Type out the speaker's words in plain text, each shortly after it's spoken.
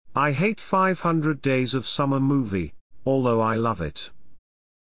I hate 500 Days of Summer movie, although I love it.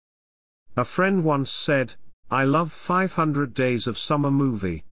 A friend once said, I love 500 Days of Summer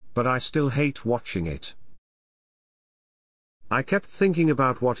movie, but I still hate watching it. I kept thinking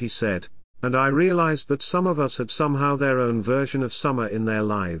about what he said, and I realized that some of us had somehow their own version of summer in their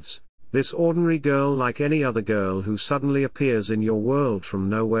lives, this ordinary girl like any other girl who suddenly appears in your world from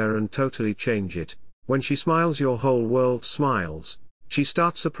nowhere and totally change it. When she smiles, your whole world smiles. She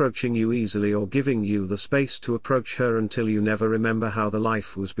starts approaching you easily or giving you the space to approach her until you never remember how the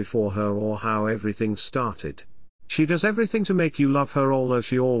life was before her or how everything started. She does everything to make you love her, although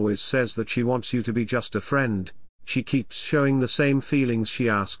she always says that she wants you to be just a friend. She keeps showing the same feelings she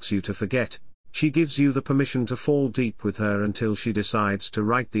asks you to forget. She gives you the permission to fall deep with her until she decides to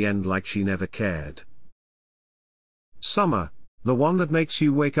write the end like she never cared. Summer, the one that makes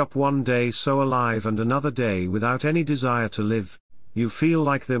you wake up one day so alive and another day without any desire to live. You feel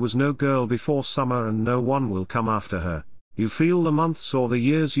like there was no girl before summer and no one will come after her. You feel the months or the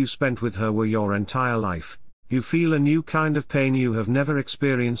years you spent with her were your entire life. You feel a new kind of pain you have never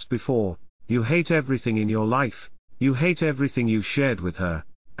experienced before. You hate everything in your life. You hate everything you shared with her.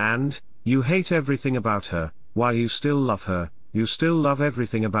 And, you hate everything about her. While you still love her, you still love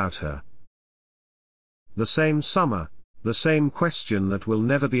everything about her. The same summer, the same question that will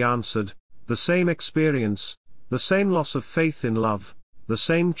never be answered, the same experience, the same loss of faith in love, the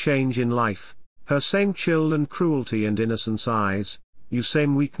same change in life, her same chill and cruelty and innocence eyes, you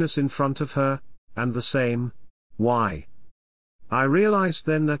same weakness in front of her, and the same, why? I realized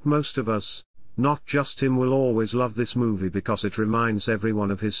then that most of us, not just him, will always love this movie because it reminds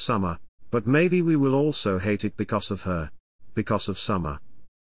everyone of his summer, but maybe we will also hate it because of her, because of summer.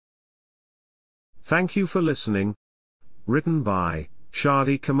 Thank you for listening. Written by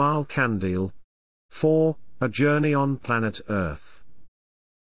Shadi Kamal Kandil. 4. A Journey on Planet Earth.